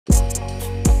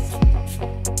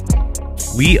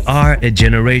We are a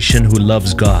generation who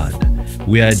loves God.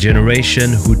 We are a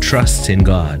generation who trusts in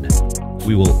God.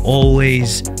 We will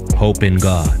always hope in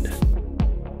God.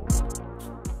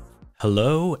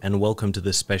 Hello and welcome to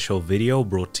this special video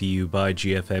brought to you by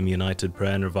GFM United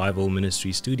Prayer and Revival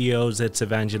Ministry Studios. It's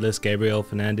Evangelist Gabriel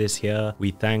Fernandes here.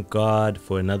 We thank God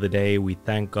for another day. We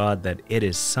thank God that it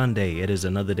is Sunday. It is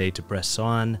another day to press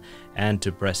on and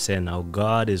to press in. Our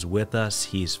God is with us.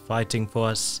 He's fighting for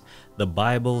us. The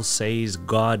Bible says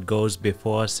God goes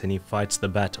before us and He fights the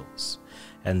battles.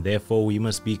 And therefore we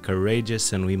must be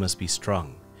courageous and we must be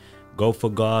strong. Go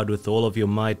for God with all of your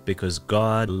might because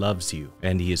God loves you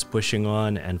and He is pushing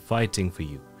on and fighting for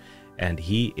you. And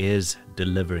He is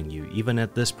delivering you. Even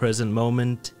at this present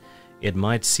moment, it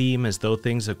might seem as though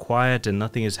things are quiet and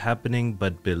nothing is happening,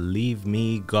 but believe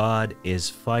me, God is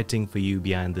fighting for you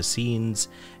behind the scenes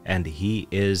and He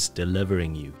is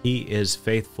delivering you. He is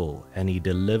faithful and He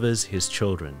delivers His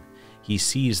children. He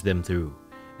sees them through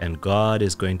and God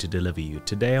is going to deliver you.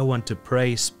 Today I want to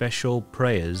pray special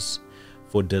prayers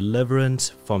for deliverance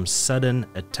from sudden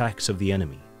attacks of the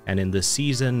enemy. And in this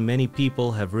season, many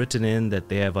people have written in that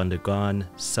they have undergone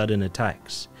sudden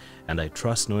attacks. And I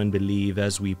trust, know, and believe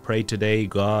as we pray today,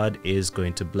 God is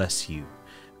going to bless you.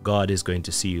 God is going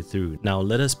to see you through. Now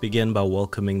let us begin by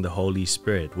welcoming the Holy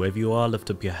Spirit. Wherever you are,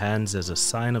 lift up your hands as a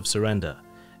sign of surrender.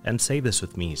 And say this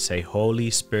with me. Say,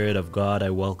 Holy Spirit of God, I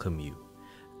welcome you.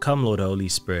 Come, Lord Holy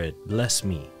Spirit, bless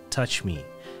me, touch me.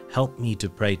 Help me to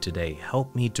pray today.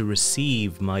 Help me to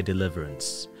receive my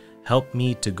deliverance. Help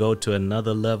me to go to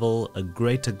another level, a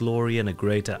greater glory and a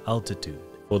greater altitude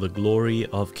for the glory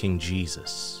of King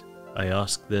Jesus. I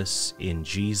ask this in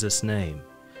Jesus' name,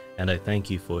 and I thank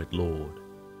you for it, Lord.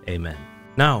 Amen.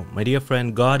 Now, my dear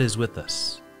friend, God is with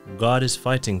us. God is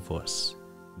fighting for us.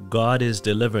 God is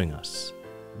delivering us.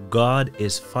 God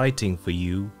is fighting for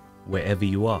you wherever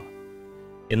you are.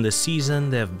 In the season,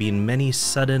 there have been many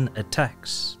sudden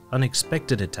attacks,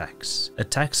 unexpected attacks,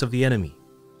 attacks of the enemy,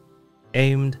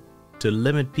 aimed to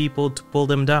limit people, to pull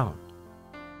them down.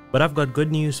 But I've got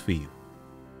good news for you.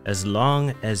 As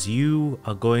long as you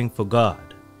are going for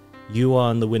God, you are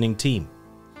on the winning team.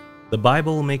 The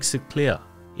Bible makes it clear,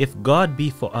 if God be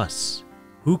for us,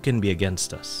 who can be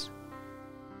against us?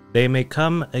 They may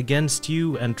come against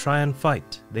you and try and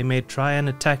fight. They may try and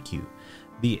attack you.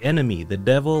 The enemy, the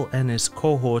devil and his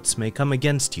cohorts may come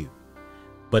against you,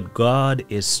 but God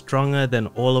is stronger than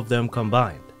all of them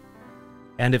combined.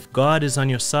 And if God is on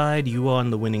your side, you are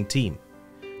on the winning team.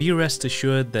 Be rest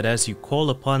assured that as you call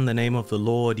upon the name of the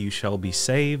Lord, you shall be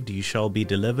saved, you shall be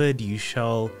delivered, you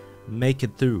shall make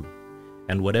it through.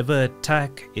 And whatever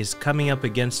attack is coming up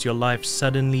against your life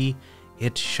suddenly,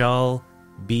 it shall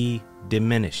be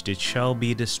diminished, it shall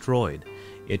be destroyed.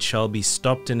 It shall be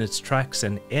stopped in its tracks,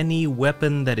 and any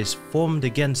weapon that is formed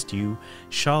against you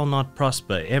shall not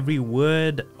prosper. Every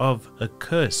word of a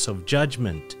curse, of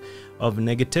judgment, of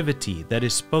negativity that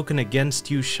is spoken against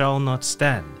you shall not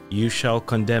stand. You shall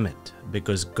condemn it,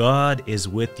 because God is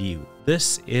with you.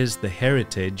 This is the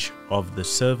heritage of the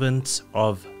servants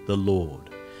of the Lord.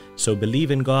 So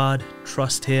believe in God,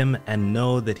 trust Him, and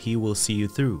know that He will see you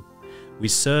through. We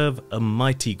serve a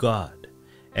mighty God,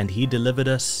 and He delivered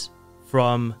us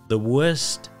from the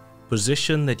worst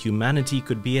position that humanity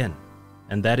could be in,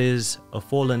 and that is a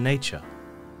fallen nature.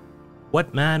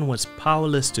 What man was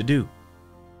powerless to do,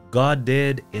 God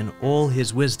did in all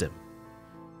His wisdom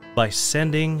by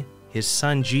sending His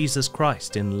Son Jesus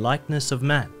Christ in likeness of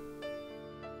man.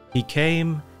 He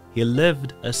came, He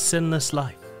lived a sinless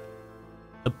life,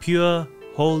 a pure,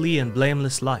 holy and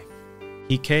blameless life.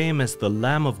 He came as the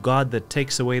Lamb of God that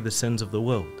takes away the sins of the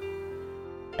world,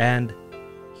 and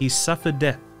He suffered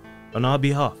death on our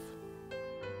behalf.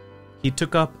 He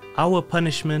took up our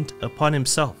punishment upon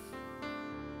Himself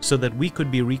so that we could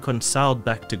be reconciled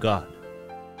back to God,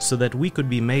 so that we could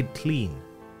be made clean,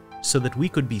 so that we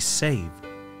could be saved,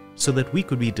 so that we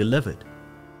could be delivered,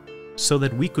 so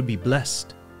that we could be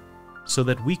blessed, so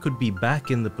that we could be back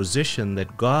in the position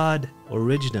that God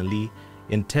originally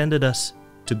intended us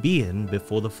to be in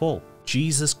before the fall.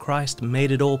 Jesus Christ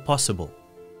made it all possible.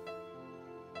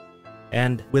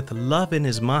 And with love in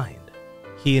His mind,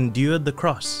 He endured the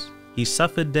cross. He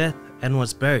suffered death and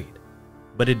was buried.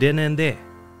 But it didn't end there.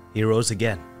 He rose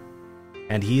again.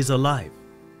 And He is alive.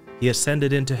 He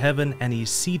ascended into heaven and He is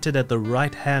seated at the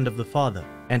right hand of the Father.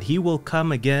 And He will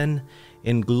come again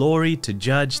in glory to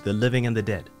judge the living and the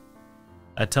dead.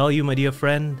 I tell you, my dear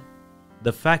friend,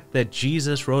 the fact that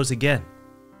Jesus rose again,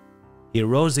 He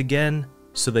rose again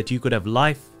so that you could have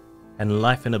life and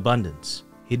life in abundance.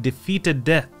 He defeated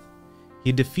death.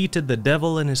 He defeated the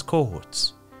devil and his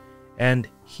cohorts, and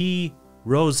He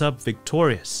rose up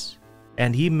victorious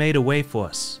and He made a way for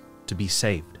us to be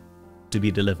saved, to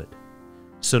be delivered.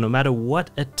 So no matter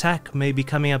what attack may be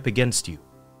coming up against you,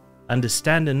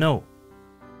 understand and know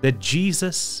that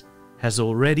Jesus has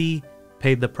already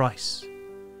paid the price.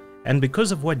 And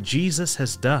because of what Jesus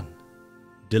has done,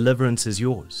 deliverance is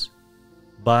yours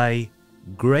by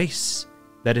grace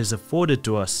that is afforded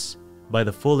to us by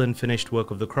the full and finished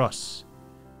work of the cross,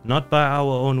 not by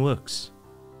our own works.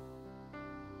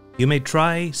 You may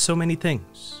try so many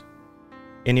things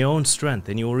in your own strength,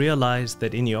 and you'll realize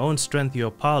that in your own strength you're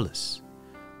powerless.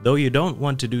 Though you don't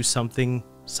want to do something,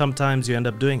 sometimes you end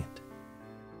up doing it.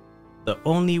 The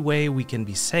only way we can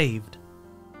be saved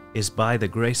is by the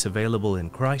grace available in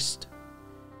Christ,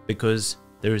 because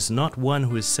there is not one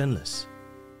who is sinless.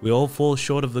 We all fall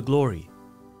short of the glory.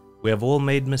 We have all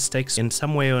made mistakes in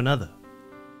some way or another.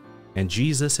 And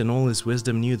Jesus in all His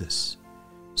wisdom knew this.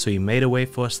 So He made a way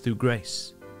for us through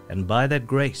grace. And by that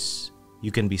grace,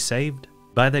 you can be saved.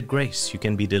 By that grace, you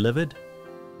can be delivered.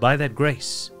 By that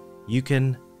grace, you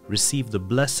can receive the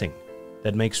blessing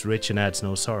that makes rich and adds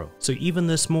no sorrow. So even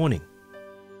this morning,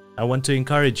 I want to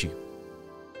encourage you.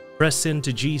 Press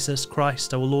into Jesus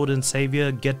Christ, our Lord and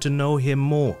Savior. Get to know Him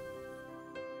more.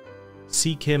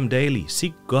 Seek Him daily.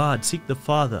 Seek God. Seek the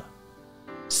Father.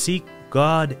 Seek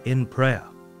God in prayer.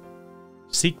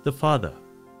 Seek the Father.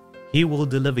 He will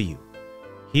deliver you.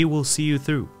 He will see you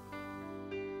through.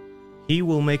 He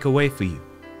will make a way for you.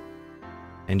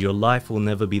 And your life will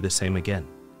never be the same again.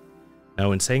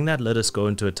 Now, in saying that, let us go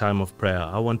into a time of prayer.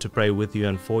 I want to pray with you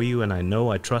and for you, and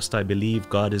I trust, I believe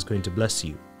God is going to bless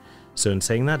you. So in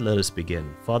saying that, let us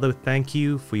begin. Father, thank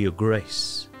you for your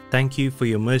grace. Thank you for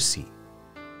your mercy.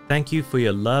 Thank you for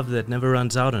your love that never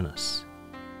runs out on us.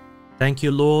 Thank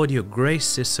you, Lord, your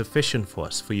grace is sufficient for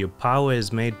us, for your power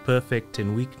is made perfect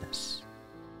in weakness.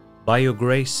 By your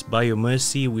grace, by your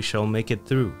mercy, we shall make it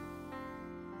through.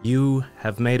 You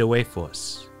have made a way for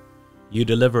us. You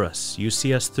deliver us. You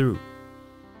see us through.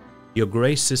 Your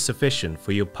grace is sufficient,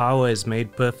 for your power is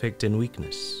made perfect in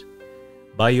weakness.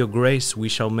 By your grace we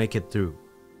shall make it through.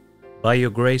 By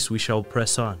your grace we shall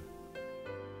press on.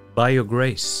 By your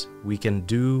grace we can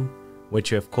do what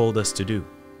you have called us to do.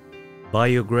 By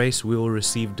your grace we will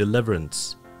receive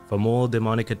deliverance from all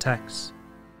demonic attacks.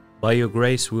 By your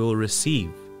grace we will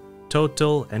receive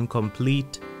total and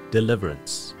complete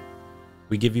deliverance.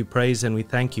 We give you praise and we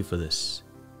thank you for this.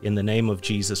 In the name of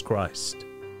Jesus Christ,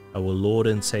 our Lord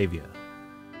and Savior.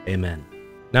 Amen.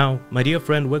 Now, my dear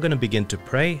friend, we're going to begin to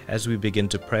pray. As we begin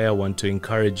to pray, I want to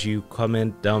encourage you,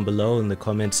 comment down below in the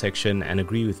comment section and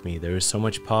agree with me. There is so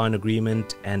much power in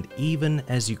agreement, and even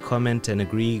as you comment and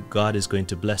agree, God is going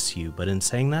to bless you. But in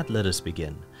saying that, let us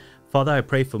begin. Father, I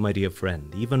pray for my dear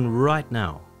friend, even right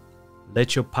now,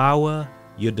 let your power,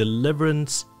 your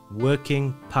deliverance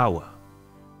working power,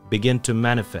 begin to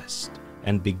manifest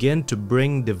and begin to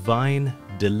bring divine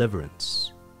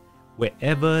deliverance.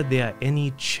 Wherever there are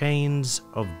any chains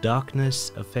of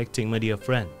darkness affecting my dear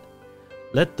friend,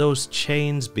 let those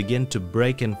chains begin to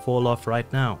break and fall off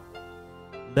right now.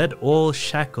 Let all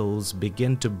shackles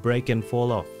begin to break and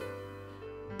fall off.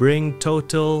 Bring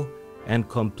total and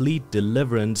complete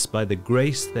deliverance by the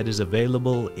grace that is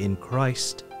available in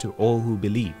Christ to all who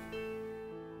believe.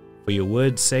 For your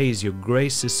word says your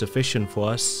grace is sufficient for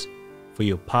us, for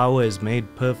your power is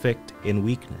made perfect in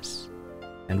weakness.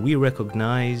 And we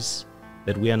recognize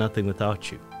that we are nothing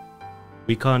without you.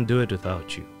 We can't do it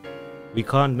without you. We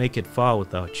can't make it far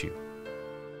without you.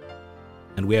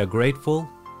 And we are grateful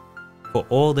for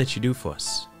all that you do for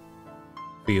us,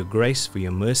 for your grace, for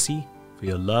your mercy, for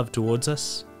your love towards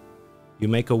us. You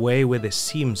make a way where there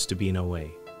seems to be no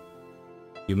way.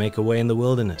 You make a way in the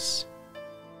wilderness.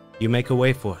 You make a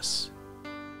way for us.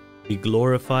 Be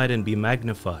glorified and be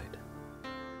magnified.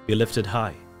 Be lifted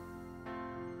high.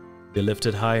 Be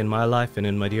lifted high in my life and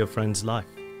in my dear friend's life.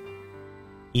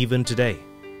 Even today,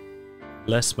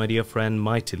 bless my dear friend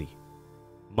mightily,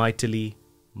 mightily,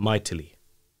 mightily,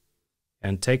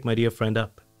 and take my dear friend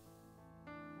up.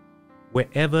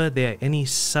 Wherever there are any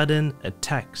sudden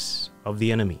attacks of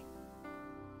the enemy,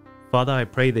 Father, I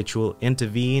pray that you will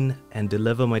intervene and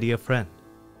deliver my dear friend.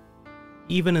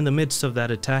 Even in the midst of that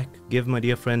attack, give my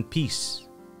dear friend peace,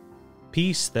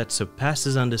 peace that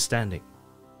surpasses understanding.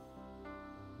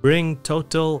 Bring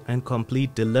total and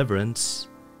complete deliverance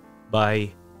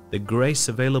by the grace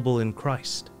available in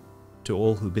Christ to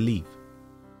all who believe.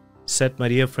 Set my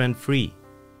dear friend free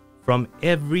from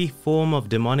every form of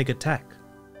demonic attack.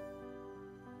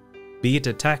 Be it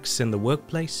attacks in the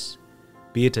workplace,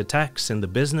 be it attacks in the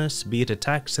business, be it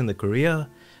attacks in the career,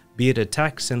 be it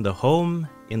attacks in the home,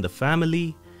 in the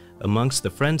family, amongst the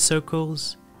friend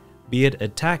circles, be it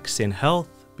attacks in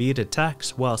health, be it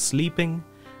attacks while sleeping,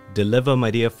 deliver,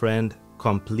 my dear friend,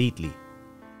 completely.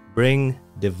 Bring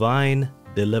divine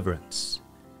deliverance.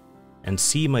 And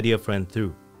see, my dear friend,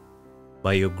 through.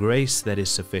 By your grace that is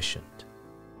sufficient.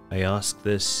 I ask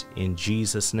this in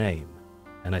Jesus' name,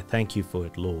 and I thank you for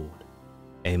it, Lord.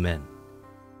 Amen.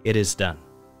 It is done.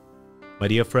 My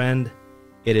dear friend,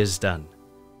 it is done.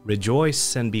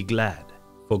 Rejoice and be glad,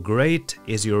 for great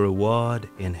is your reward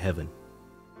in heaven.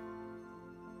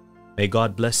 May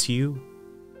God bless you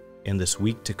in this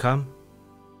week to come.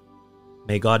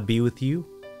 May God be with you.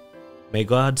 May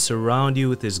God surround you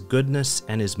with His goodness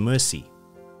and His mercy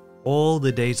all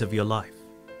the days of your life.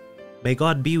 May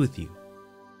God be with you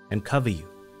and cover you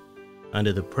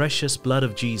under the precious blood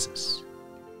of Jesus.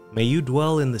 May you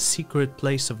dwell in the secret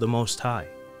place of the Most High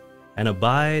and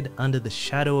abide under the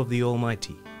shadow of the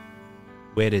Almighty,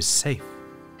 where it is safe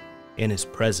in His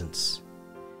presence.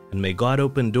 And may God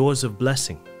open doors of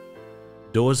blessing,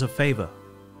 doors of favor,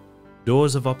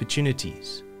 doors of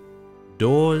opportunities,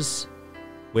 doors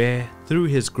where through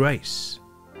His grace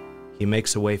He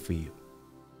makes a way for you.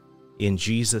 In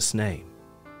Jesus' name,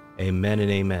 amen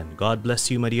and amen. God bless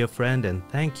you, my dear friend, and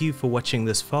thank you for watching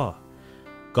this far.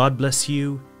 God bless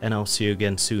you, and I'll see you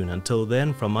again soon. Until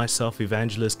then, from myself,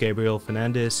 Evangelist Gabriel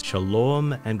Fernandes,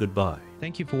 shalom and goodbye.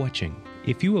 Thank you for watching.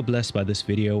 If you were blessed by this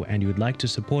video and you would like to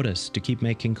support us to keep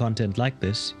making content like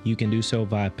this, you can do so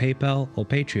via PayPal or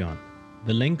Patreon.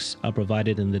 The links are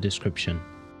provided in the description.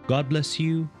 God bless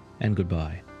you and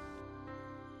goodbye.